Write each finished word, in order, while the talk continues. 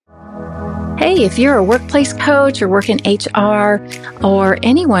Hey, if you're a workplace coach or work in HR or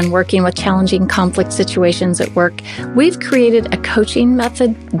anyone working with challenging conflict situations at work, we've created a coaching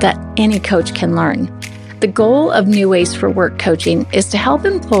method that any coach can learn. The goal of New Ways for Work coaching is to help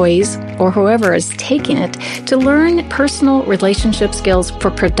employees or whoever is taking it to learn personal relationship skills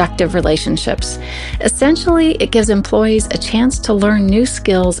for productive relationships. Essentially, it gives employees a chance to learn new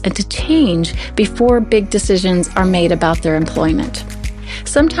skills and to change before big decisions are made about their employment.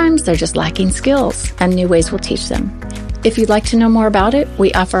 Sometimes they're just lacking skills, and New Ways will teach them. If you'd like to know more about it,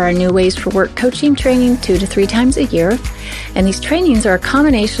 we offer our New Ways for Work coaching training 2 to 3 times a year. And these trainings are a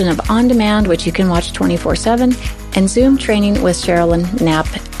combination of on-demand, which you can watch 24/7, and Zoom training with Sherilyn Knapp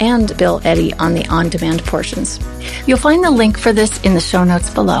and Bill Eddy on the on-demand portions. You'll find the link for this in the show notes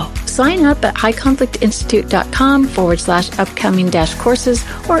below. Sign up at highconflictinstitute.com/upcoming-courses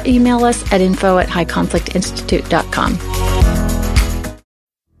or email us at info@highconflictinstitute.com.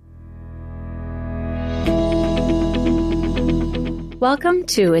 Welcome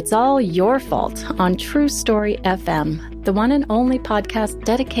to It's All Your Fault on True Story FM, the one and only podcast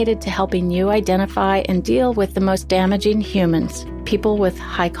dedicated to helping you identify and deal with the most damaging humans, people with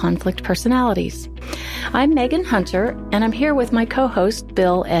high conflict personalities. I'm Megan Hunter, and I'm here with my co-host,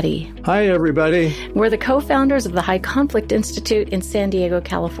 Bill Eddy. Hi, everybody. We're the co-founders of the High Conflict Institute in San Diego,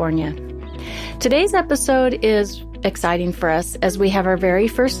 California. Today's episode is exciting for us as we have our very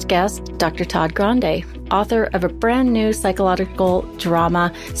first guest, Dr. Todd Grande, author of a brand new psychological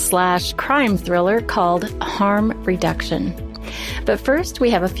drama/crime thriller called Harm Reduction. But first,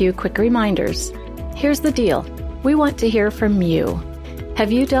 we have a few quick reminders. Here's the deal. We want to hear from you.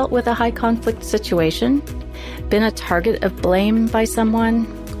 Have you dealt with a high conflict situation? Been a target of blame by someone?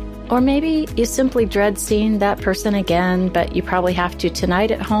 Or maybe you simply dread seeing that person again, but you probably have to tonight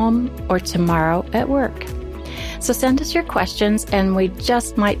at home or tomorrow at work. So send us your questions and we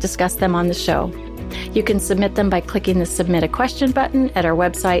just might discuss them on the show. You can submit them by clicking the Submit a Question button at our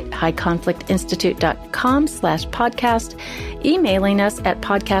website, highconflictinstitute.com/podcast, emailing us at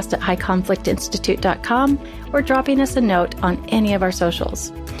podcast@highconflictinstitute.com, or dropping us a note on any of our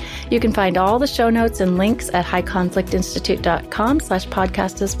socials. You can find all the show notes and links at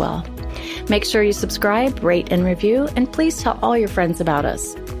highconflictinstitute.com/podcast as well. Make sure you subscribe, rate, and review, and please tell all your friends about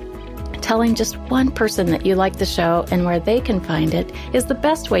us. Telling just one person that you like the show and where they can find it is the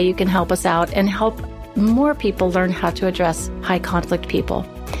best way you can help us out and help more people learn how to address high conflict people.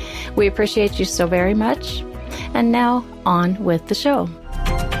 We appreciate you so very much. And now on with the show.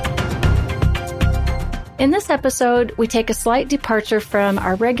 In this episode, we take a slight departure from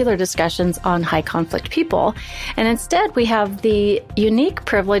our regular discussions on high conflict people, and instead we have the unique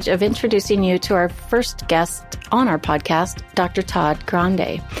privilege of introducing you to our first guest on our podcast, Dr. Todd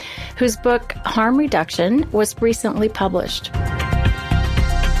Grande, whose book, Harm Reduction, was recently published.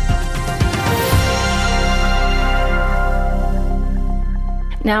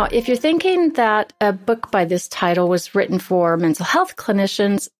 Now, if you're thinking that a book by this title was written for mental health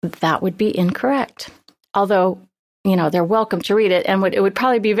clinicians, that would be incorrect. Although, they're welcome to read it and it would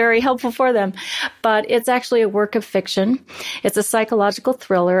probably be very helpful for them. But it's actually a work of fiction. It's a psychological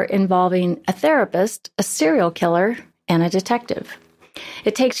thriller involving a therapist, a serial killer, and a detective.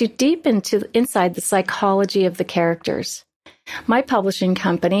 It takes you deep inside the psychology of the characters. My publishing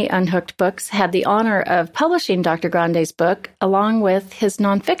company, Unhooked Books, had the honor of publishing Dr. Grande's book along with his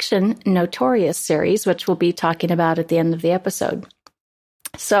nonfiction Notorious series, which we'll be talking about at the end of the episode.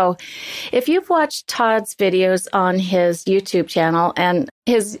 So if you've watched Todd's videos on his YouTube channel, and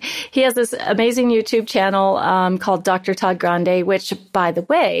he has this amazing YouTube channel called Dr. Todd Grande, which, by the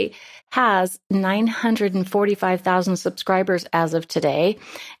way, has 945,000 subscribers as of today.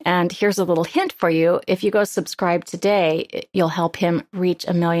 And here's a little hint for you. If you go subscribe today, you'll help him reach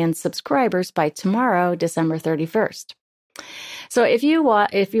 1 million subscribers by tomorrow, December 31st. So if you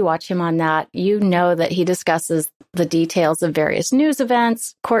watch him on that, you know that he discusses the details of various news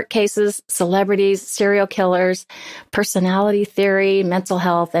events, court cases, celebrities, serial killers, personality theory, mental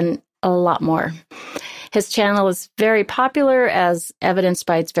health, and a lot more. His channel is very popular, as evidenced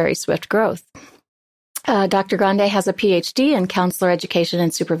by its very swift growth. Dr. Grande has a PhD in counselor education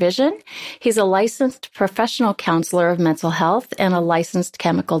and supervision. He's a licensed professional counselor of mental health and a licensed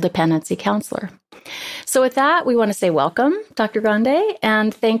chemical dependency counselor. So with that, we want to say welcome, Dr. Grande,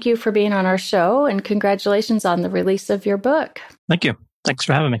 and thank you for being on our show, and congratulations on the release of your book. Thank you. Thanks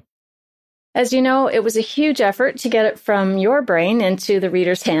for having me. As you know, it was a huge effort to get it from your brain into the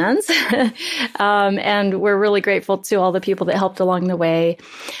reader's hands. And we're really grateful to all the people that helped along the way.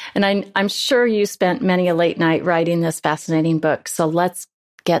 And I'm sure you spent many a late night writing this fascinating book. So let's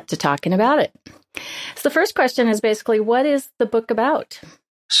get to talking about it. So the first question is basically, what is the book about?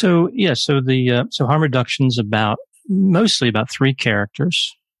 So harm reduction's mostly about three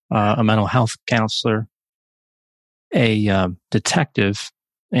characters: a mental health counselor, a detective,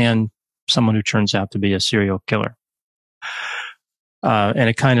 and someone who turns out to be a serial killer. And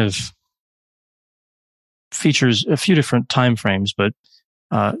it kind of features a few different time frames, but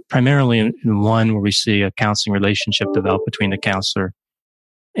primarily in one where we see a counseling relationship develop between the counselor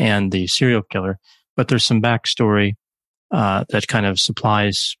and the serial killer. But there's some backstory that kind of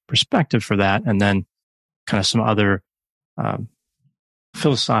supplies perspective for that, and then kind of some other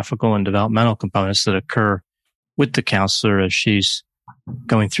philosophical and developmental components that occur with the counselor as she's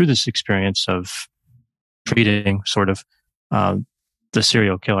going through this experience of treating sort of the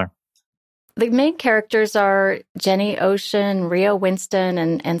serial killer. The main characters are Jenny Ocean, Rio Winston,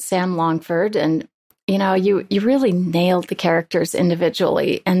 and Sam Longford. And, you really nailed the characters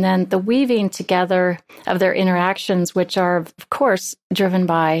individually. And then the weaving together of their interactions, which are, of course, driven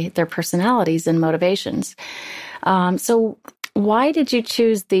by their personalities and motivations. So why did you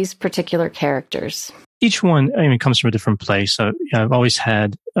choose these particular characters? Each one, comes from a different place. So, I've always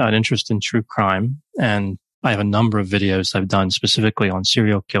had an interest in true crime, and I have a number of videos I've done specifically on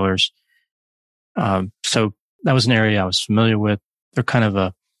serial killers. So that was an area I was familiar with. They're kind of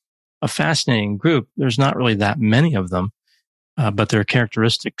a fascinating group. There's not really that many of them, but there are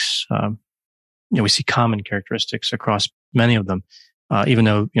characteristics. We see common characteristics across many of them, even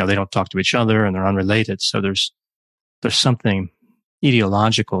though they don't talk to each other and they're unrelated. So there's something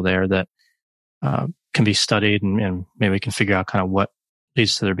ideological there that can be studied, and maybe we can figure out kind of what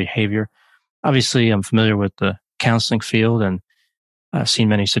leads to their behavior. Obviously, I'm familiar with the counseling field, and I've seen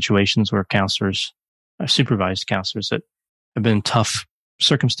many situations where counselors, supervised counselors that have been in tough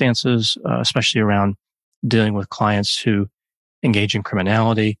circumstances, especially around dealing with clients who engage in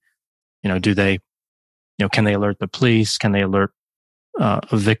criminality. Do they, can they alert the police? Can they alert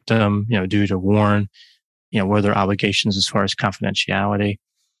a victim? Do to warn? What are their obligations as far as confidentiality?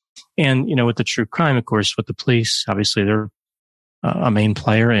 And, with the true crime, of course, with the police, obviously they're a main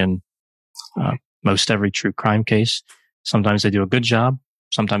player in most every true crime case. Sometimes they do a good job.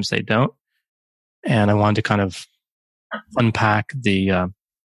 Sometimes they don't. And I wanted to kind of unpack the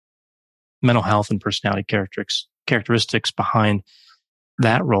mental health and personality characteristics behind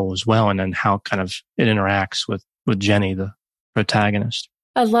that role as well, and then how kind of it interacts with Jenny, the protagonist.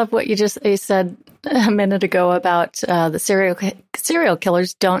 I love what you said a minute ago about the serial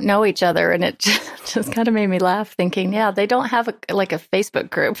killers don't know each other, and it just kind of made me laugh, thinking, yeah, they don't have a Facebook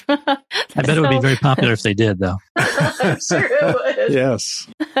group. I bet it would be very popular if they did, though. I'm sure it would. Yes,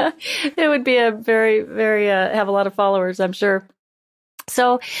 it would be a very, very have a lot of followers, I'm sure.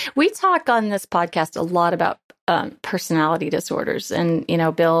 So we talk on this podcast a lot about personality disorders, and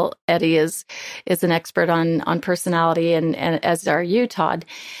Bill Eddy is an expert on personality, and as are you, Todd.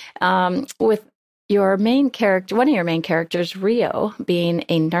 With your main character, one of your main characters, Rio, being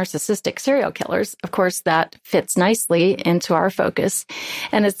a narcissistic serial killer, of course, that fits nicely into our focus,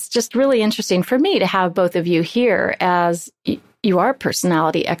 and it's just really interesting for me to have both of you here as you are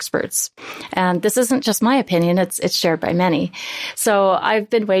personality experts. And this isn't just my opinion, it's shared by many. So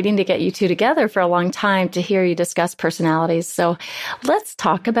I've been waiting to get you two together for a long time to hear you discuss personalities. So let's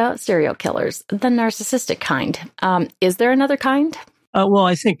talk about serial killers, the narcissistic kind. Is there another kind? Well,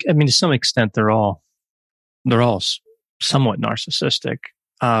 I think, to some extent, they're all somewhat narcissistic.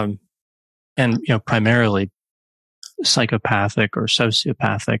 And, primarily psychopathic or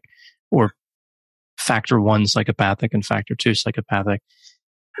sociopathic, or factor 1 psychopathic and factor 2 psychopathic.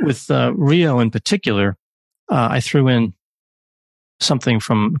 With Rio in particular, I threw in something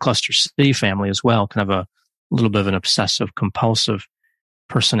from cluster C family as well, kind of a little bit of an obsessive compulsive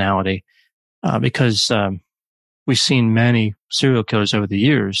personality, because we've seen many serial killers over the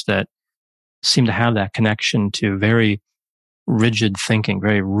years that seem to have that connection to very rigid thinking,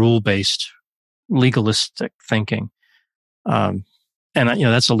 very rule-based, legalistic thinking. And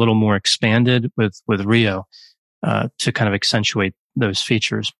that's a little more expanded with Rio to kind of accentuate those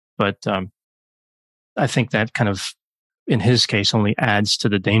features. But I think that kind of, in his case, only adds to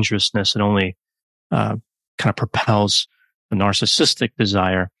the dangerousness. It only kind of propels the narcissistic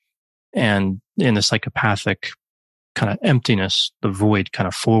desire, and in the psychopathic kind of emptiness, the void kind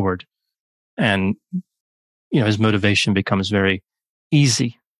of forward. And, his motivation becomes very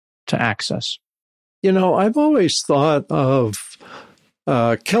easy to access. I've always thought of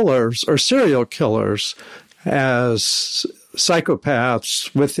killers or serial killers as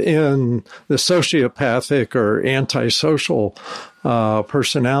psychopaths within the sociopathic or antisocial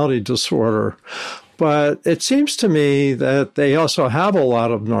personality disorder. But it seems to me that they also have a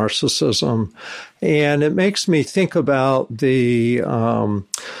lot of narcissism. And it makes me think about the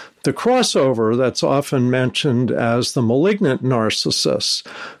crossover that's often mentioned as the malignant narcissist,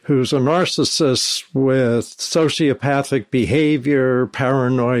 who's a narcissist with sociopathic behavior,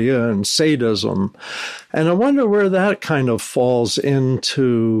 paranoia, and sadism. And I wonder where that kind of falls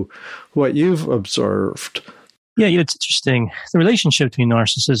into what you've observed. Yeah, it's interesting. The relationship between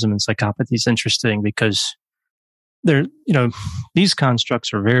narcissism and psychopathy is interesting because these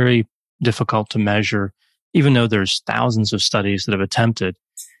constructs are very difficult to measure, even though there's thousands of studies that have attempted.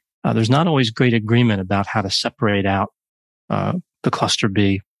 There's not always great agreement about how to separate out the cluster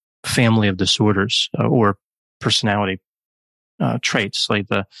B family of disorders or personality traits, like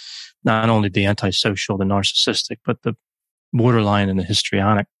not only the antisocial, the narcissistic, but the borderline and the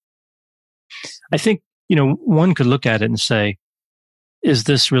histrionic. I think, one could look at it and say, is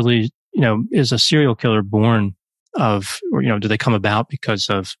this really, is a serial killer born of, or, do they come about because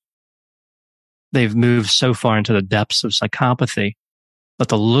of they've moved so far into the depths of psychopathy that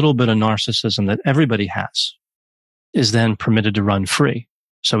the little bit of narcissism that everybody has is then permitted to run free?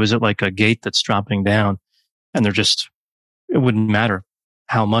 So is it like a gate that's dropping down and it wouldn't matter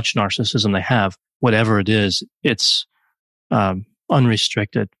how much narcissism they have, whatever it is, it's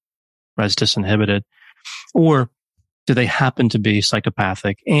unrestricted, or it's disinhibited? Or do they happen to be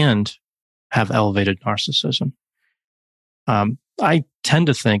psychopathic and have elevated narcissism? I tend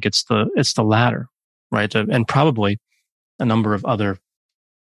to think it's the latter, right? And probably a number of other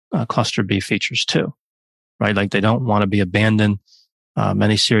cluster B features too, right? Like they don't want to be abandoned.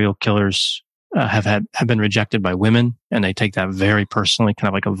 Many serial killers have been rejected by women, and they take that very personally, kind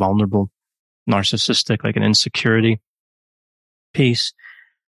of like a vulnerable, narcissistic, like an insecurity piece.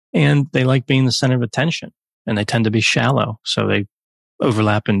 And they like being the center of attention, and they tend to be shallow, so they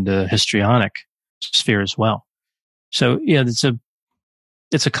overlap in the histrionic sphere as well. So yeah,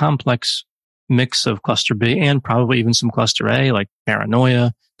 it's a complex mix of cluster B and probably even some cluster A, like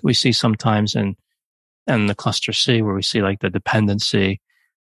paranoia that we see sometimes, and the cluster C, where we see like the dependency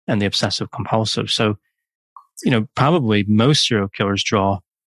and the obsessive compulsive. So, probably most serial killers draw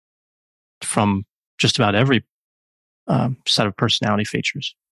from just about every set of personality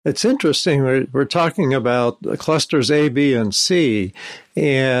features. It's interesting. We're talking about clusters A, B, and C,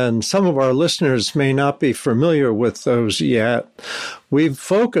 and some of our listeners may not be familiar with those yet. We've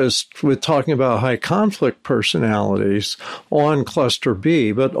focused with talking about high conflict personalities on cluster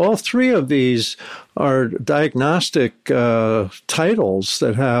B, but all three of these are diagnostic titles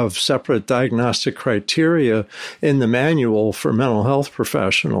that have separate diagnostic criteria in the manual for mental health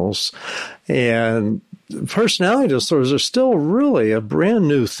professionals. And personality disorders are still really a brand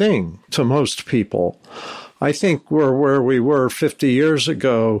new thing to most people. I think we're where we were 50 years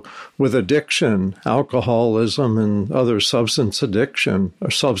ago with addiction, alcoholism, and other substance addiction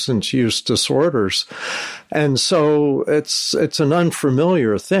or substance use disorders. And so it's an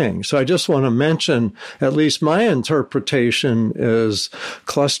unfamiliar thing. So I just want to mention, at least my interpretation is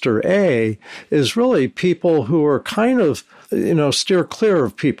cluster A is really people who are kind of, steer clear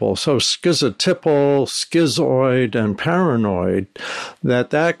of people. So schizotypal, schizoid, and paranoid,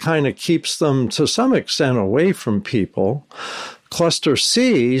 that kind of keeps them to some extent away from people. Cluster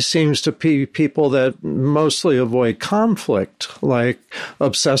C seems to be people that mostly avoid conflict, like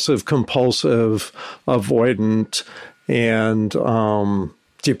obsessive compulsive, avoidant, and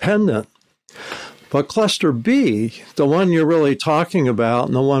dependent. But cluster B, the one you're really talking about,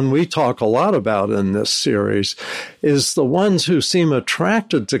 and the one we talk a lot about in this series, is the ones who seem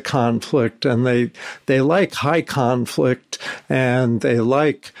attracted to conflict, and they like high conflict, and they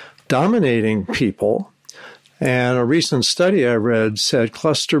like dominating people. And a recent study I read said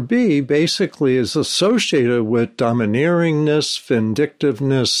cluster B basically is associated with domineeringness,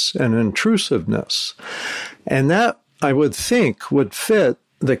 vindictiveness, and intrusiveness. And that, I would think, would fit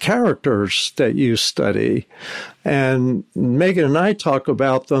the characters that you study. And Megan and I talk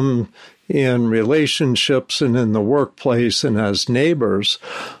about them in relationships and in the workplace and as neighbors,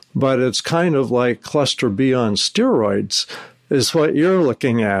 but it's kind of like cluster B on steroids is what you're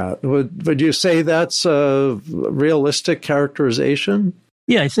looking at. Would you say that's a realistic characterization?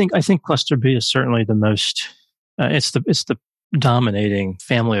 Yeah, I think cluster B is certainly the most, it's the dominating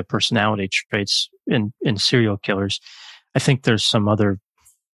family of personality traits in serial killers. I think there's some other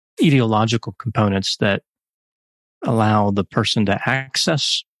ideological components that allow the person to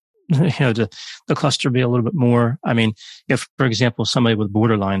access, the cluster B a little bit more. I mean, if, for example, somebody with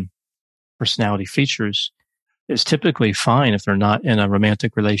borderline personality features is typically fine if they're not in a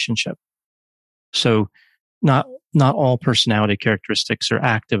romantic relationship. So not all personality characteristics are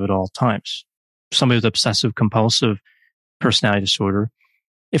active at all times. somebody with obsessive compulsive personality disorder,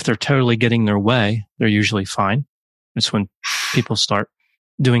 if they're totally getting their way, they're usually fine. It's when people start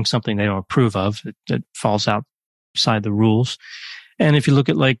doing something they don't approve of that falls outside the rules. And if you look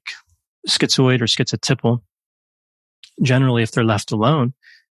at like schizoid or schizotypal, generally, if they're left alone,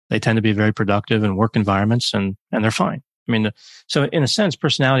 they tend to be very productive in work environments and they're fine. I mean, so in a sense,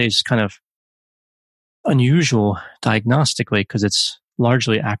 personality is kind of unusual diagnostically because it's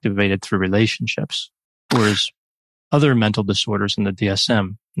largely activated through relationships, whereas other mental disorders in the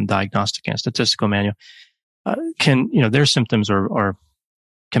DSM, Diagnostic and Statistical Manual, their symptoms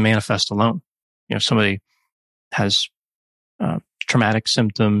can manifest alone. Somebody has traumatic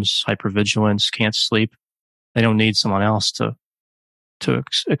symptoms, hypervigilance, can't sleep. They don't need someone else to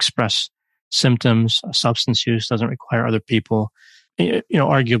express symptoms. Substance use doesn't require other people.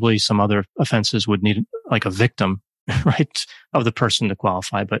 Arguably some other offenses would need like a victim, right, of the person to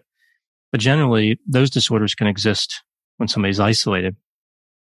qualify. But generally, those disorders can exist when somebody's isolated.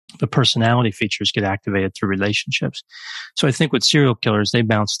 The personality features get activated through relationships. So I think with serial killers, they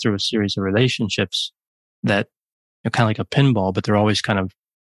bounce through a series of relationships that kind of like a pinball, but they're always kind of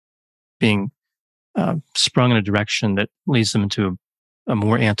being sprung in a direction that leads them into a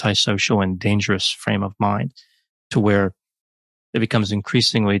more antisocial and dangerous frame of mind, to where it becomes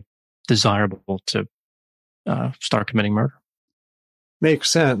increasingly desirable to start committing murder. Makes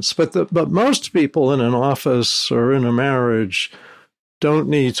sense. But most people in an office or in a marriage don't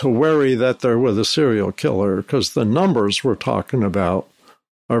need to worry that they're with a serial killer because the numbers we're talking about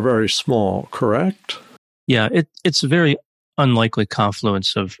are very small, correct? Yeah, it's a very unlikely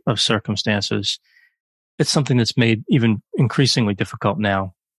confluence of circumstances. It's something that's made even increasingly difficult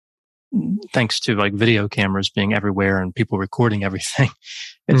now, thanks to like video cameras being everywhere and people recording everything.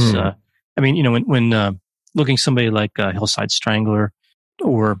 It's, when looking somebody like Hillside Strangler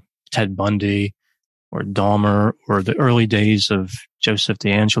or Ted Bundy or Dahmer or the early days of Joseph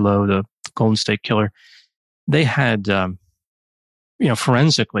DeAngelo, the Golden State Killer, they had,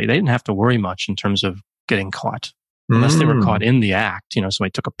 forensically, they didn't have to worry much in terms of getting caught unless they were caught in the act. Somebody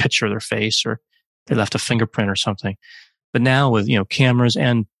took a picture of their face or they left a fingerprint or something. But now with, cameras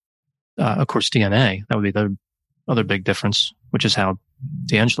and, of course, DNA, that would be the other big difference, which is how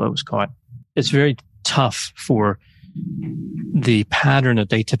DeAngelo was caught. It's very tough for the pattern that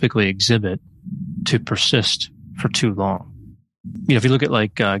they typically exhibit to persist for too long. If you look at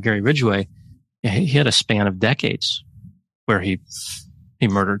like Gary Ridgway, he had a span of decades where he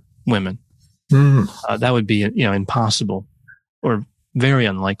murdered women. That would be, impossible or very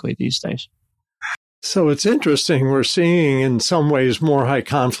unlikely these days. So it's interesting. We're seeing in some ways more high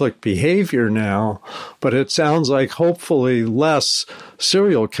conflict behavior now, but it sounds like hopefully less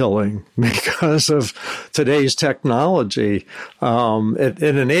serial killing because of today's technology. It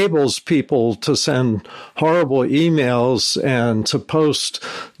enables people to send horrible emails and to post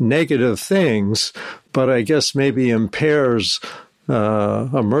negative things, but I guess maybe impairs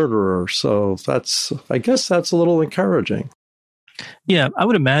a murderer. So I guess that's a little encouraging. Yeah, I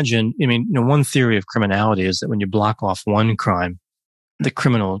would imagine, one theory of criminality is that when you block off one crime, the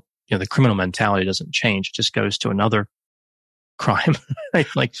criminal mentality doesn't change. It just goes to another crime.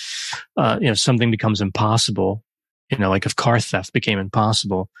 Like, something becomes impossible. Like if car theft became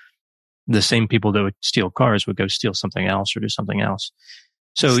impossible, the same people that would steal cars would go steal something else or do something else.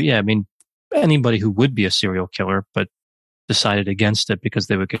 So, yeah, anybody who would be a serial killer but decided against it because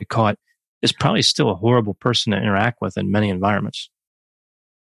they would get caught is probably still a horrible person to interact with in many environments.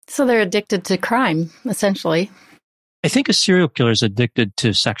 So they're addicted to crime, essentially. I think a serial killer is addicted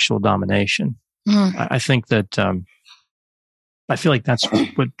to sexual domination. I think that, I feel like that's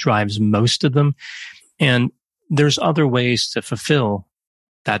what drives most of them. And there's other ways to fulfill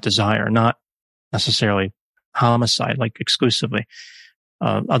that desire, not necessarily homicide, like exclusively.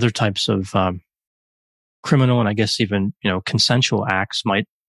 Other types of criminal and I guess even, consensual acts might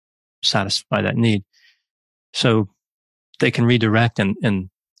satisfy that need. So they can redirect in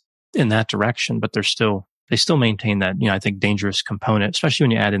that direction, but they still maintain that, I think dangerous component, especially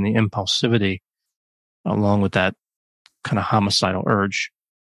when you add in the impulsivity along with that kind of homicidal urge.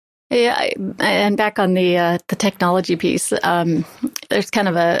 Yeah, and back on the technology piece, there's kind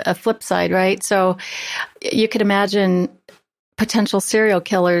of a flip side, right? So you could imagine potential serial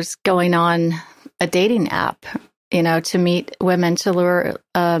killers going on a dating app, to meet women, to lure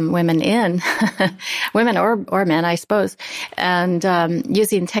women in, women or men, I suppose, and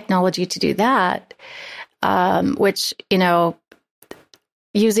using technology to do that, which,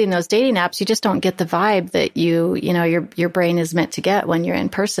 using those dating apps, you just don't get the vibe that your brain is meant to get when you're in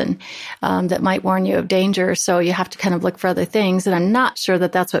person, that might warn you of danger. So you have to kind of look for other things. And I'm not sure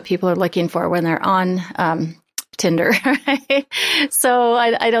that that's what people are looking for when they're on Tinder. Right? So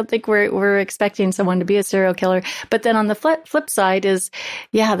I don't think we're expecting someone to be a serial killer. But then on the flip side is,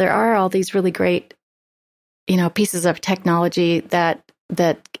 there are all these really great, pieces of technology that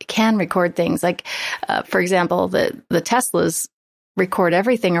can record things. Like, for example, the Teslas record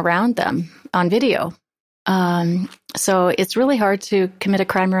everything around them on video. So it's really hard to commit a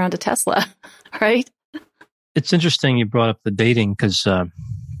crime around a Tesla, right? It's interesting you brought up the dating because there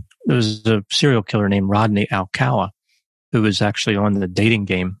was a serial killer named Rodney Alcala who was actually on the dating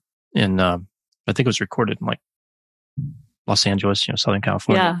game in, I think it was recorded in like Los Angeles, Southern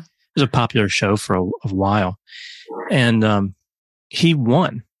California. Yeah. It was a popular show for a while. And he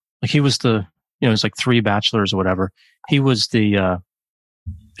won. Like he was it was like 3 bachelors or whatever. He was the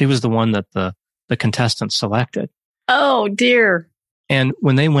one that the contestants selected. Oh dear. And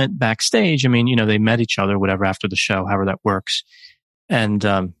when they went backstage, they met each other, whatever, after the show, however that works.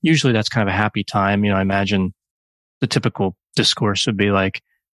 And usually that's kind of a happy time. I imagine the typical discourse would be like,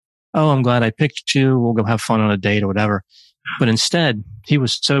 "Oh, I'm glad I picked you. We'll go have fun on a date or whatever." But instead, he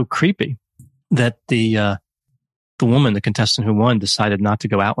was so creepy that the woman, the contestant who won, decided not to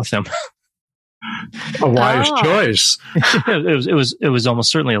go out with him. A wise choice. It was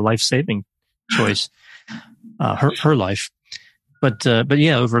almost certainly a life-saving choice, her life. But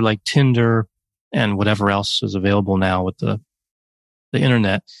yeah, over like Tinder and whatever else is available now with the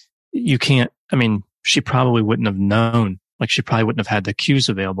internet, you can't. She probably wouldn't have known. Like she probably wouldn't have had the cues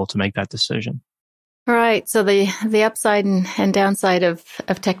available to make that decision. Right. So the upside and downside of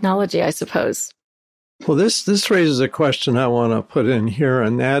technology, I suppose. Well, this raises a question I want to put in here,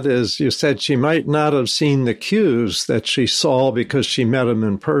 and that is, you said she might not have seen the cues that she saw because she met him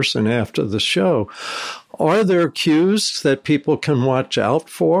in person after the show. Are there cues that people can watch out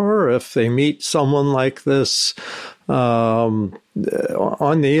for if they meet someone like this on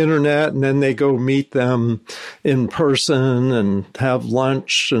the internet and then they go meet them in person and have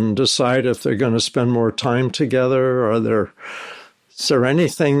lunch and decide if they're going to spend more time together? Is there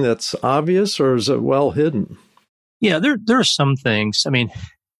anything that's obvious, or is it well hidden? Yeah, there are some things. And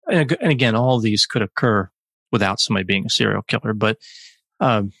again, all of these could occur without somebody being a serial killer. But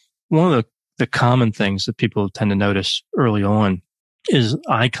one of the common things that people tend to notice early on is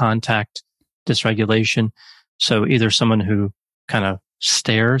eye contact dysregulation. So either someone who kind of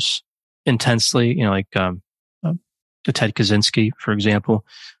stares intensely, like Ted Kaczynski, for example,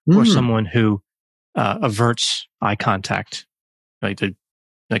 or someone who averts eye contact. Like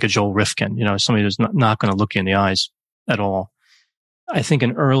a Joel Rifkin, somebody who's not going to look you in the eyes at all. I think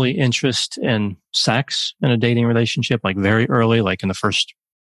an early interest in sex in a dating relationship, like very early, like in the first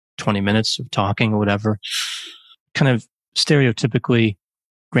 20 minutes of talking or whatever, kind of stereotypically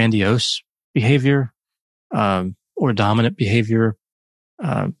grandiose behavior, or dominant behavior,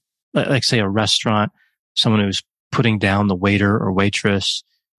 like say a restaurant, someone who's putting down the waiter or waitress,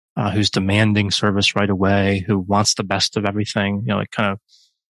 who's demanding service right away, who wants the best of everything, like kind of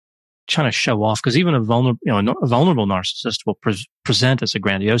trying to show off. Because even a vulnerable narcissist will present as a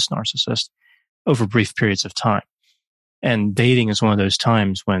grandiose narcissist over brief periods of time. And dating is one of those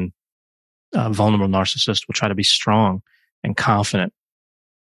times when a vulnerable narcissist will try to be strong and confident.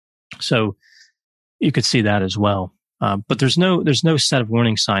 So you could see that as well. But there's no set of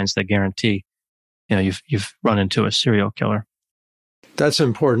warning signs that guarantee, you've run into a serial killer. That's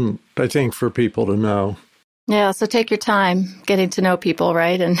important, I think, for people to know. Yeah, so take your time getting to know people,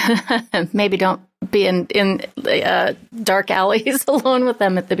 right? And maybe don't be in dark alleys alone with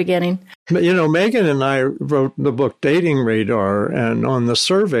them at the beginning. But, Megan and I wrote the book Dating Radar, and on the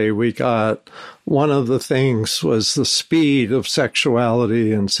survey we got, one of the things was the speed of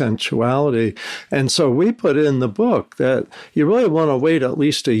sexuality and sensuality. And so we put in the book that you really want to wait at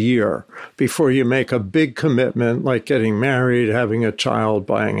least a year before you make a big commitment, like getting married, having a child,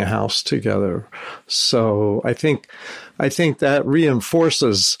 buying a house together. So I think that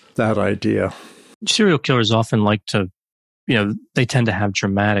reinforces that idea. Serial killers often like to, they tend to have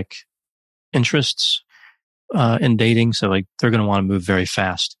dramatic interests in dating. So like they're going to want to move very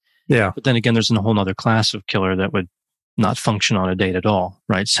fast. Yeah. But then again, there's a whole other class of killer that would not function on a date at all.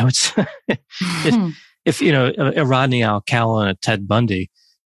 Right. So it's, if a Rodney Alcala and a Ted Bundy,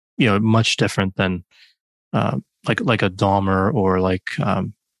 much different than, like a Dahmer or like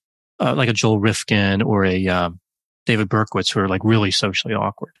a Joel Rifkin or a, David Berkowitz, who are like really socially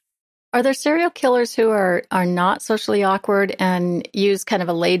awkward. Are there serial killers who are not socially awkward and use kind of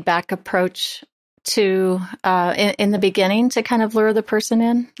a laid back approach to in the beginning to kind of lure the person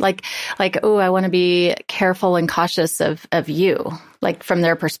in, like oh, I want to be careful and cautious of you, like from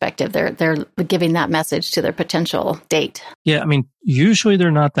their perspective, they're giving that message to their potential date. Yeah, I mean, usually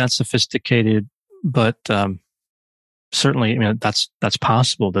they're not that sophisticated, but certainly, I mean, that's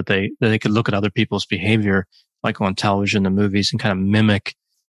possible that they could look at other people's behavior, like on television and movies, and kind of mimic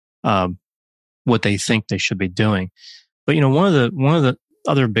what they think they should be doing. But one of the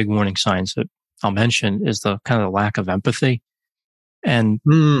other big warning signs that I'll mention is the kind of the lack of empathy, and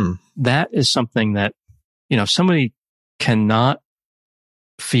that is something that if somebody cannot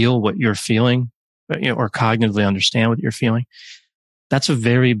feel what you're feeling, or cognitively understand what you're feeling, that's a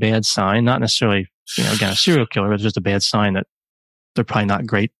very bad sign. Not necessarily, again, a serial killer, but it's just a bad sign that they're probably not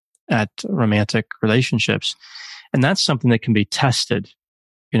great at romantic relationships. And that's something that can be tested.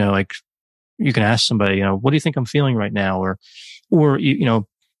 Like you can ask somebody, what do you think I'm feeling right now? Or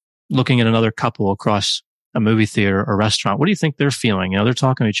looking at another couple across a movie theater or restaurant, what do you think they're feeling? They're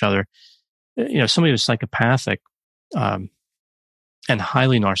talking to each other. Somebody who's psychopathic, and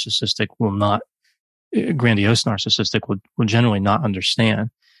highly narcissistic grandiose narcissistic will generally not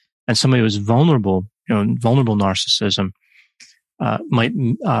understand. And somebody who's vulnerable narcissism, might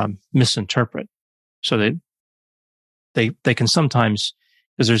misinterpret. So they can sometimes,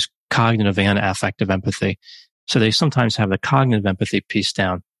 because there's cognitive and affective empathy. So they sometimes have the cognitive empathy piece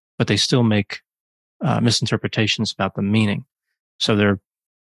down, but they still make misinterpretations about the meaning. So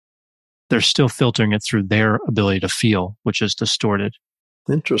they're still filtering it through their ability to feel, which is distorted.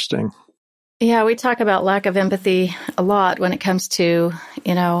 Interesting. Yeah, we talk about lack of empathy a lot when it comes to,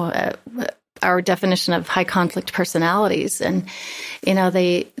 our definition of high conflict personalities. And,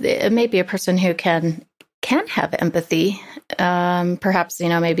 it may be a person who can have empathy, perhaps,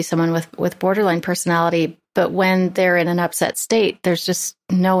 maybe someone with borderline personality, but when they're in an upset state, there's just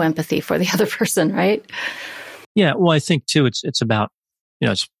no empathy for the other person, right? Yeah, well, I think too, it's about,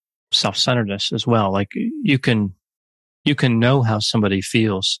 it's self-centeredness as well. Like you can know how somebody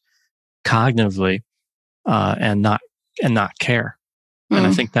feels cognitively, and not care. And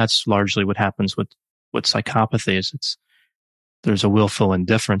I think that's largely what happens with psychopathy is there's a willful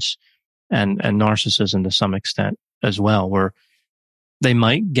indifference and narcissism to some extent as well, where they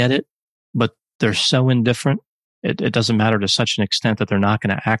might get it, but they're so indifferent. It doesn't matter to such an extent that they're not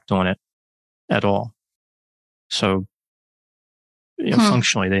going to act on it at all. So,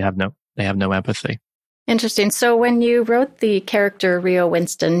 functionally, they have no empathy. Interesting. So when you wrote the character Rio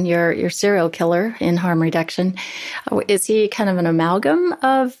Winston, your serial killer in Harm Reduction, is he kind of an amalgam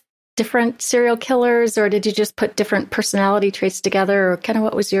of different serial killers, or did you just put different personality traits together, or kind of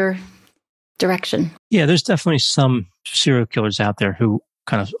what was your direction? Yeah, there's definitely some serial killers out there who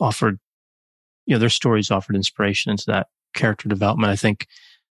kind of offered, their stories offered inspiration into that character development. I think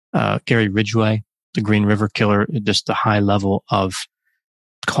Gary Ridgway, the Green River Killer, just the high level of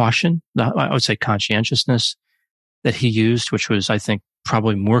caution, I would say conscientiousness that he used, which was, I think,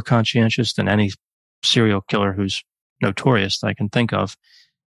 probably more conscientious than any serial killer who's notorious that I can think of,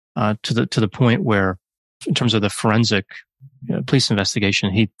 to the point where, in terms of the forensic police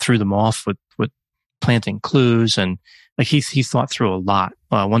investigation, he threw them off with planting clues, and like he thought through a lot.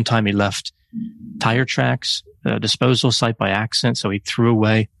 One time he left tire tracks, disposal site by accident, so he threw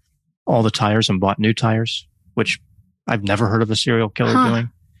away all the tires and bought new tires, which I've never heard of a serial killer doing.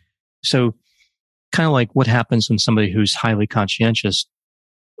 So kind of like what happens when somebody who's highly conscientious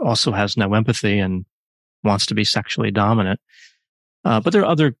also has no empathy and wants to be sexually dominant. But there are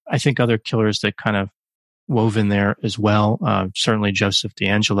other killers that kind of wove in there as well. Certainly Joseph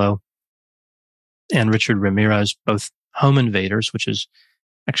D'Angelo and Richard Ramirez, both home invaders, which is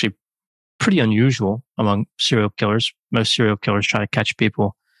actually pretty unusual among serial killers. Most serial killers try to catch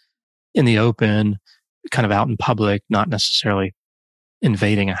people in the open, kind of out in public, not necessarily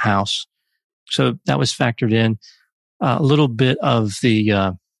invading a house. So that was factored in. A little bit of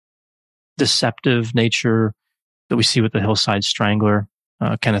the deceptive nature that we see with the Hillside Strangler,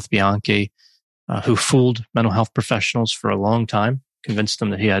 Kenneth Bianchi, who fooled mental health professionals for a long time, convinced them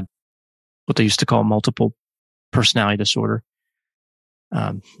that he had what they used to call multiple personality disorder,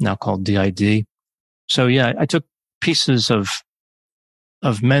 now called DID. So yeah, I took pieces of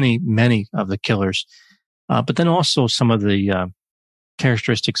many of the killers, but then also some of the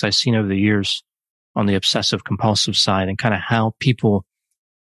characteristics I've seen over the years on the obsessive compulsive side, and kind of how people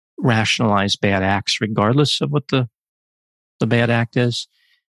rationalize bad acts regardless of what the bad act is,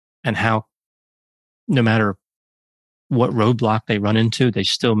 and how no matter what roadblock they run into, they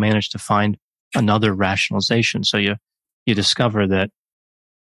still manage to find another rationalization. So you discover that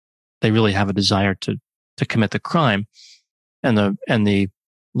they really have a desire to commit the crime, and the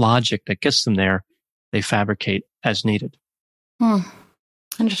logic that gets them there they fabricate as needed.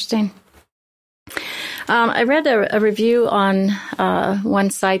 Interesting. I read a review on one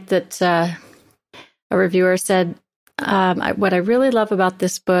site that a reviewer said, what I really love about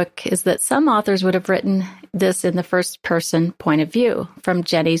this book is that some authors would have written this in the first person point of view from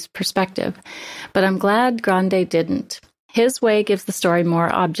Jenny's perspective, but I'm glad Grande didn't. His way gives the story more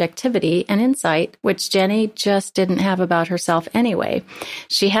objectivity and insight, which Jenny just didn't have about herself anyway.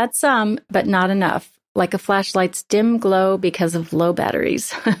 She had some, but not enough, like a flashlight's dim glow because of low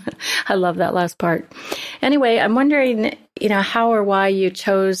batteries. I love that last part. Anyway, I'm wondering, how or why you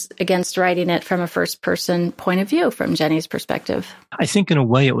chose against writing it from a first-person point of view from Jenny's perspective. I think in a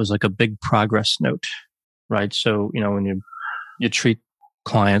way it was like a big progress note, right? So, when you treat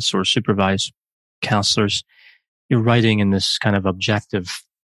clients or supervise counselors, you're writing in this kind of objective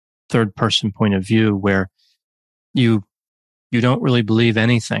third-person point of view where you don't really believe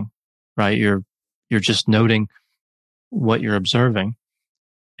anything, right? You're just noting what you're observing,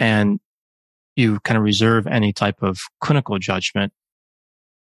 and you kind of reserve any type of clinical judgment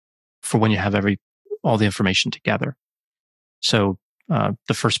for when you have all the information together. So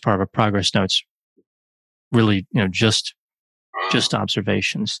the first part of a progress note's really, just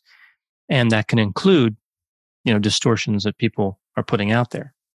observations, and that can include, distortions that people are putting out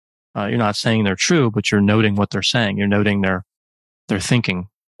there. You're not saying they're true, but you're noting what they're saying. You're noting their thinking,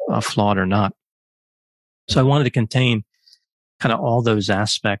 flawed or not. So I wanted to contain kind of all those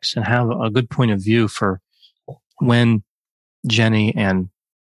aspects and have a good point of view for when Jenny and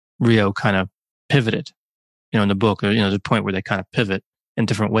Rio kind of pivoted, in the book, the point where they kind of pivot in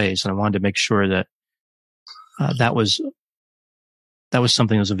different ways. And I wanted to make sure that that was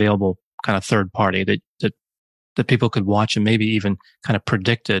something that was available kind of third party that people could watch and maybe even kind of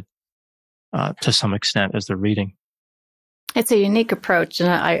predict it to some extent as they're reading. It's a unique approach, and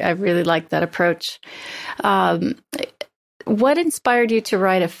I really like that approach. What inspired you to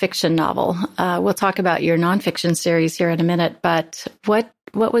write a fiction novel? We'll talk about your nonfiction series here in a minute, but what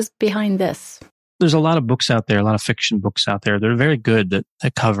was behind this? There's a lot of books out there, a lot of fiction books out there. They're very good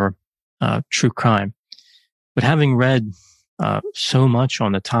that cover true crime. But having read so much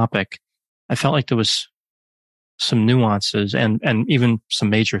on the topic, I felt like there was some nuances and even some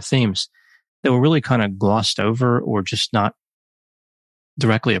major themes that were really kind of glossed over or just not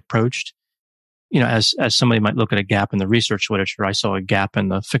directly approached. As somebody might look at a gap in the research literature, I saw a gap in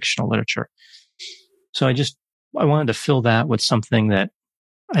the fictional literature. So I wanted to fill that with something that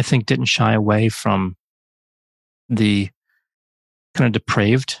I think didn't shy away from the kind of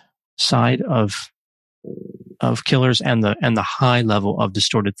depraved side of killers and the high level of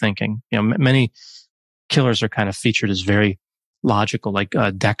distorted thinking. Many killers are kind of featured as very logical, like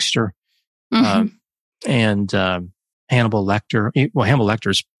Dexter, and Hannibal Lecter. Well, Hannibal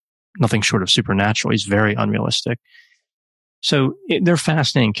Lecter is nothing short of supernatural. He's very unrealistic. So they're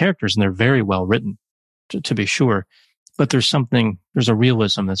fascinating characters and they're very well written, to be sure. But there's a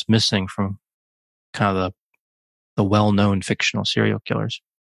realism that's missing from kind of the well-known fictional serial killers.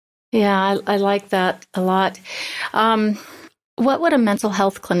 Yeah, I like that a lot. What would a mental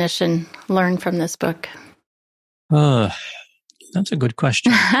health clinician learn from this book? That's a good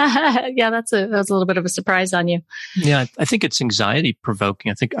question. Yeah, that was a little bit of a surprise on you. Yeah, I think it's anxiety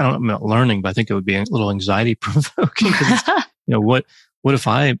provoking. I don't know about learning, but I think it would be a little anxiety provoking. What if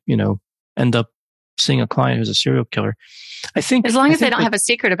I, end up seeing a client who's a serial killer? I think as long as they don't have a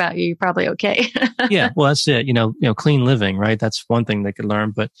secret about you, you're probably okay. Yeah, well, that's it. Clean living, right? That's one thing they could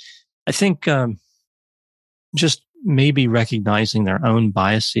learn. But I think just maybe recognizing their own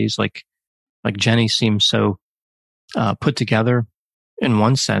biases, like Jenny seems so put together in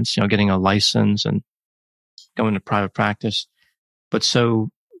one sense, getting a license and going to private practice, but so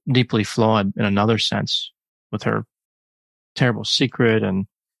deeply flawed in another sense with her terrible secret and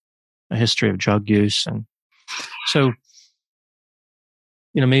a history of drug use. And so,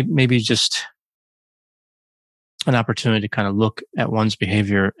 maybe just an opportunity to kind of look at one's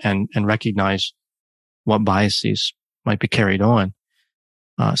behavior and recognize what biases might be carried on.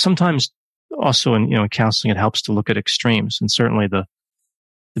 Sometimes also in counseling, it helps to look at extremes, and certainly the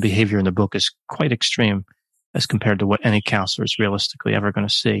behavior in the book is quite extreme as compared to what any counselor is realistically ever going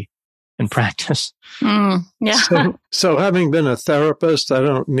to see in practice. Yeah. So having been a therapist, I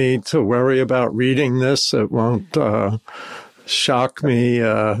don't need to worry about reading this. It won't shock me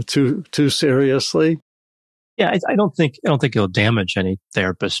too seriously. Yeah, I don't think it'll damage any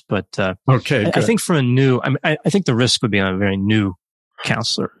therapist, but okay, I think for I think the risk would be on a very new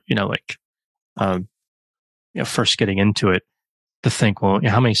counselor, first getting into it, to think, well,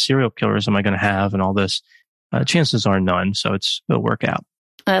 how many serial killers am I going to have and all this? Chances are none, so it'll work out.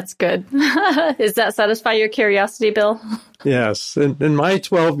 That's good. Does that satisfy your curiosity, Bill? Yes. In my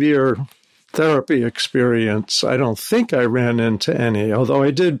 12-year therapy experience, I don't think I ran into any, although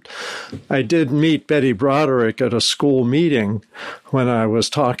I did meet Betty Broderick at a school meeting when I was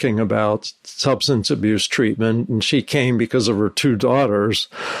talking about substance abuse treatment, and she came because of her two daughters.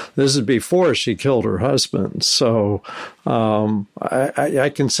 This is before she killed her husband. So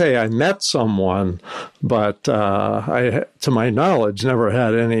I can say I met someone, but I, to my knowledge, never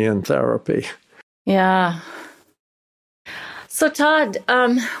had any in therapy. Yeah. So, Todd,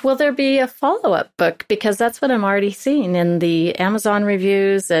 will there be a follow-up book? Because that's what I'm already seeing in the Amazon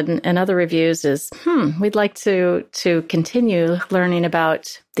reviews and other reviews is, we'd like to continue learning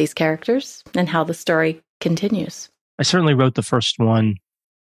about these characters and how the story continues. I certainly wrote the first one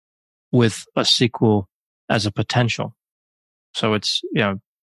with a sequel as a potential. So it's,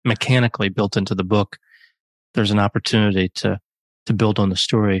 mechanically built into the book. There's an opportunity to build on the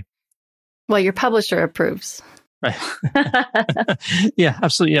story. Well, your publisher approves. Right. Yeah,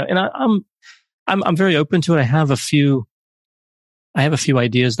 absolutely. Yeah. And I'm very open to it. I have a few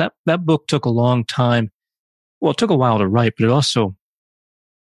ideas. That book took a long time. Well, it took a while to write, but it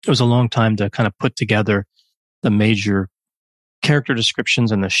was a long time to kind of put together the major character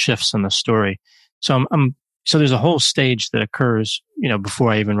descriptions and the shifts in the story. So so there's a whole stage that occurs, before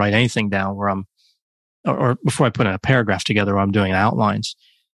I even write anything down where or before I put in a paragraph together where I'm doing outlines.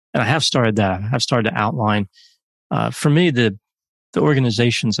 And I have started that. I've started to outline. For me, the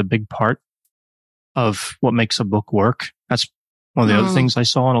organization's a big part of what makes a book work. That's one of the other things I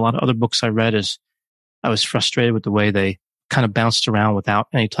saw in a lot of other books I read is I was frustrated with the way they kind of bounced around without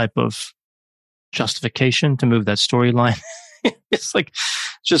any type of justification to move that storyline. It's like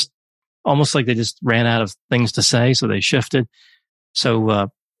just almost like they just ran out of things to say, so they shifted. So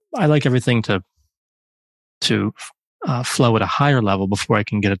I like everything to flow at a higher level before I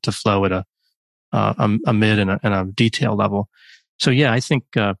can get it to flow at a mid and a detail level. So yeah, I think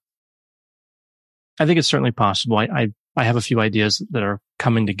it's certainly possible. I have a few ideas that are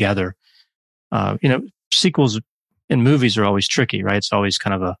coming together. Sequels in movies are always tricky, right? It's always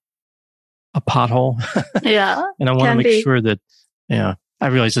kind of a pothole. Yeah. And I want to make sure that, I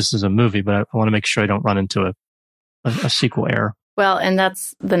realize this is a movie, but I want to make sure I don't run into a sequel error. Well, and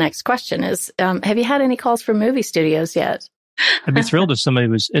that's the next question is, have you had any calls from movie studios yet? I'd be thrilled if somebody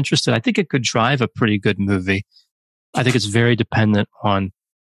was interested. I think it could drive a pretty good movie. I think it's very dependent on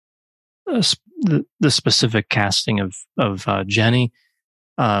the specific casting of Jenny.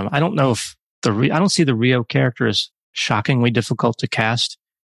 I don't know if I don't see the Rio character as shockingly difficult to cast,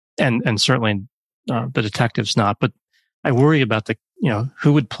 and certainly the detective's not. But I worry about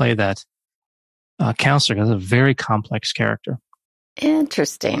who would play that counselor. Because it's a very complex character.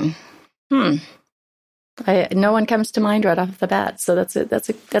 Interesting. No one comes to mind right off the bat, so that's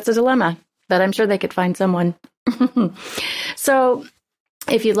a dilemma. But I'm sure they could find someone. So,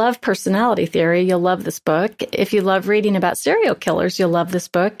 if you love personality theory, you'll love this book. If you love reading about serial killers, you'll love this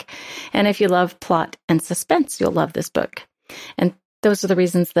book. And if you love plot and suspense, you'll love this book. And those are the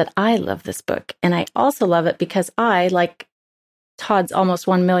reasons that I love this book. And I also love it because I, like Todd's almost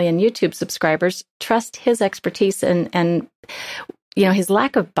 1 million YouTube subscribers, trust his expertise and his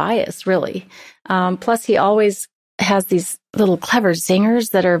lack of bias, really. Plus, he always has these little clever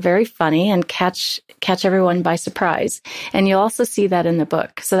zingers that are very funny and catch everyone by surprise. And you'll also see that in the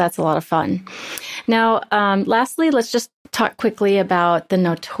book. So that's a lot of fun. Now, lastly, let's just talk quickly about the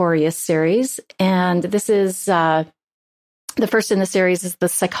Notorious series. And this is the first in the series is The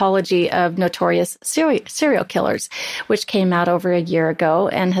Psychology of Notorious Serial Killers, which came out over a year ago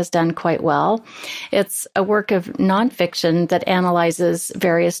and has done quite well. It's a work of nonfiction that analyzes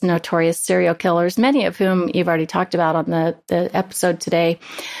various notorious serial killers, many of whom you've already talked about on the episode today.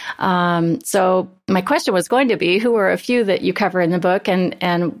 So my question was going to be, who are a few that you cover in the book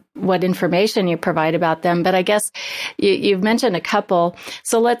and what information you provide about them? But I guess you've mentioned a couple.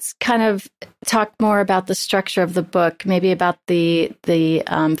 So let's kind of talk more about the structure of the book, maybe about the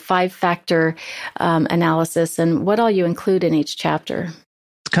 5-factor analysis and what all you include in each chapter.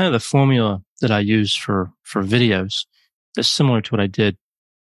 It's kind of the formula that I use for videos. It's similar to what I did,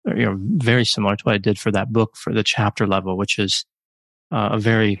 very similar to what I did for that book for the chapter level, which is a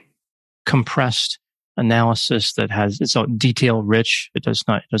very compressed analysis that it's all detail rich. It does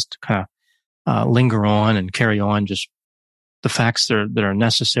not just kind of linger on and carry on just the facts that are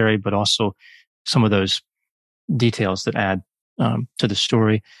necessary, but also some of those details that add to the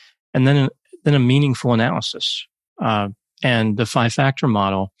story, and then a meaningful analysis. And the 5-factor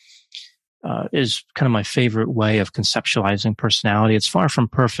model is kind of my favorite way of conceptualizing personality. It's far from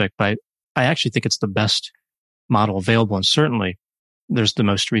perfect, but I actually think it's the best model available, and certainly there's the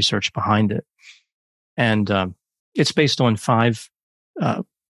most research behind it. And it's based on five,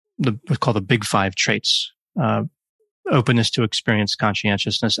 what's called the big five traits: openness to experience,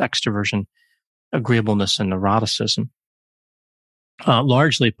 conscientiousness, extroversion, agreeableness, and neuroticism.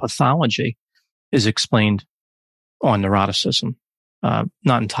 Largely, pathology is explained on neuroticism.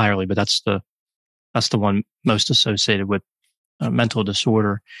 Not entirely, but that's the one most associated with mental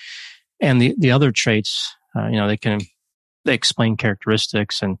disorder. And the other traits, they explain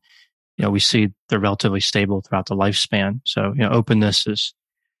characteristics, and we see they're relatively stable throughout the lifespan. So openness is,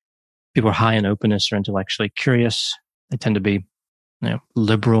 people are high in openness are intellectually curious. They tend to be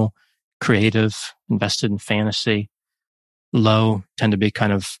liberal, creative, invested in fantasy. Low tend to be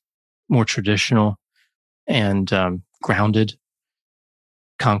kind of more traditional and grounded,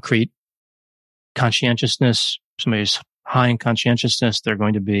 concrete. Conscientiousness, somebody who's high in conscientiousness, they're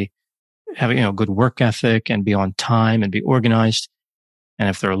going to be having a good work ethic and be on time and be organized. And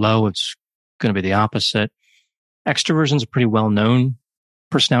if they're low, it's going to be the opposite. Extroversion is a pretty well-known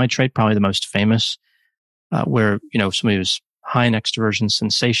personality trait, probably the most famous, where somebody who's high in extroversion,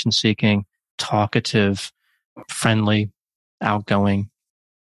 sensation-seeking, talkative, friendly, outgoing.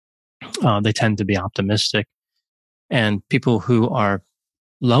 They tend to be optimistic. And people who are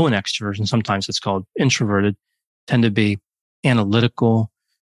low in extroversion, sometimes it's called introverted, tend to be analytical,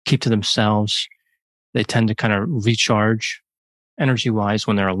 keep to themselves. They tend to kind of recharge energy-wise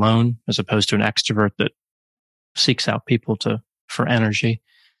when they're alone, as opposed to an extrovert that seeks out people for energy.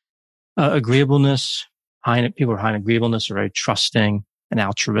 Agreeableness, people who are high in agreeableness are very trusting and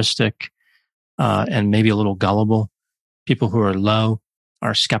altruistic, and maybe a little gullible. People who are low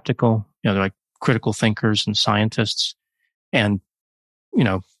are skeptical. They're like critical thinkers and scientists, and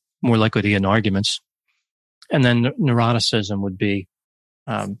more likely to get in arguments. And then neuroticism would be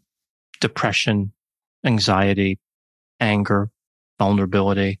depression, anxiety, anger,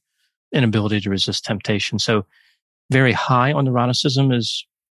 vulnerability, inability to resist temptation. So very high on neuroticism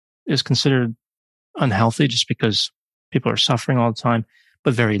is considered unhealthy just because people are suffering all the time,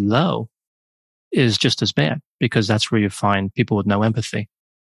 but very low is just as bad, because that's where you find people with no empathy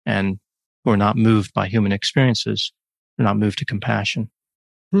and who are not moved by human experiences. They're not moved to compassion.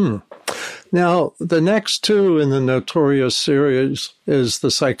 Now, the next two in the Notorious series is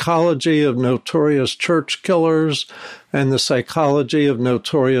The Psychology of Notorious Church Killers and The Psychology of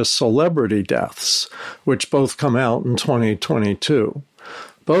Notorious Celebrity Deaths, which both come out in 2022.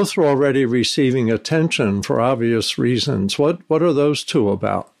 Both are already receiving attention for obvious reasons. What are those two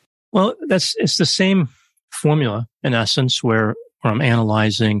about? Well, it's the same formula, in essence, where I'm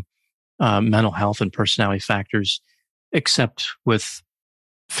analyzing mental health and personality factors, except with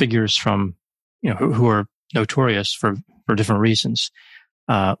figures from who are notorious for different reasons,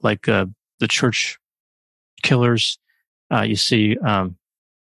 like the church killers. You see,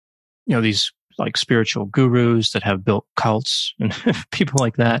 these like spiritual gurus that have built cults and people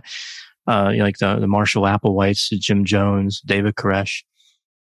like that, like the Marshall Applewhites, Jim Jones, David Koresh.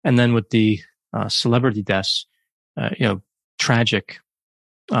 And then with the celebrity deaths, tragic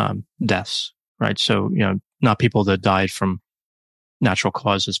deaths, right? So, not people that died from natural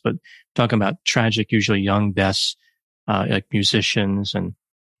causes, but talking about tragic, usually young deaths, like musicians and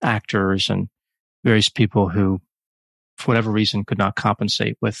actors and various people who, for whatever reason, could not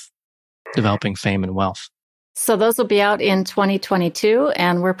compensate with developing fame and wealth. So those will be out in 2022,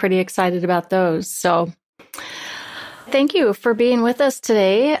 and we're pretty excited about those. So thank you for being with us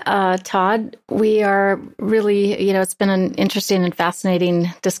today, Todd. We are really, it's been an interesting and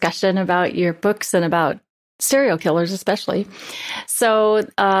fascinating discussion about your books and about serial killers especially. So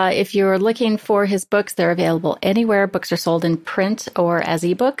if you're looking for his books, they're available anywhere books are sold in print or as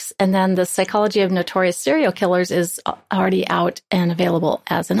ebooks. And then The Psychology of Notorious Serial Killers is already out and available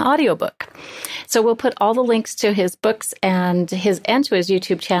as an audiobook. So we'll put all the links to his books and to his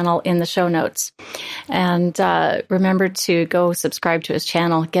YouTube channel in the show notes. And remember to go subscribe to his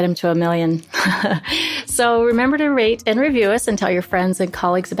channel, get him to 1 million. So remember to rate and review us and tell your friends and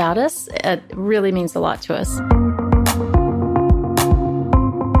colleagues about us. It really means a lot to us.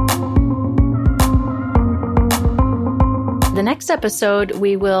 The next episode,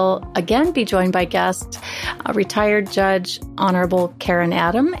 we will again be joined by guest, retired Judge Honorable Karen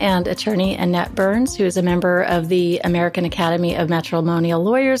Adam and attorney Annette Burns, who is a member of the American Academy of Matrimonial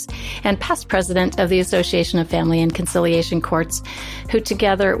Lawyers and past president of the Association of Family and Conciliation Courts, who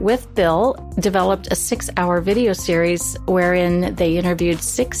together with Bill developed a 6-hour video series wherein they interviewed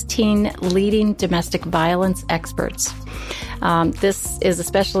 16 leading domestic violence experts. This is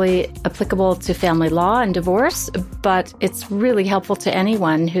especially applicable to family law and divorce, but it's really helpful to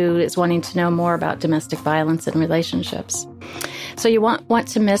anyone who is wanting to know more about domestic violence and relationships. So you won't want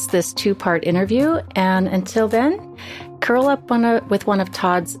to miss this 2-part interview. And until then, curl up with one of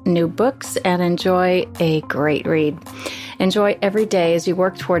Todd's new books and enjoy a great read. Enjoy every day as you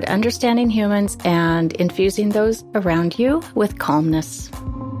work toward understanding humans and infusing those around you with calmness.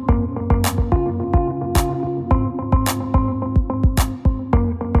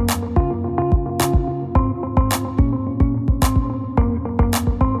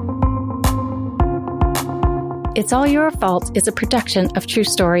 It's All Your Fault is a production of True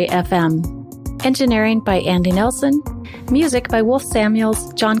Story FM. Engineering by Andy Nelson. Music by Wolf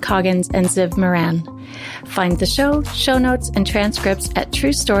Samuels, John Coggins, and Ziv Moran. Find the show notes, and transcripts at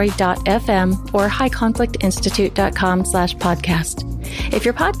truestory.fm or highconflictinstitute.com/podcast. If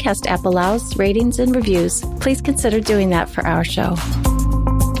your podcast app allows ratings and reviews, please consider doing that for our show.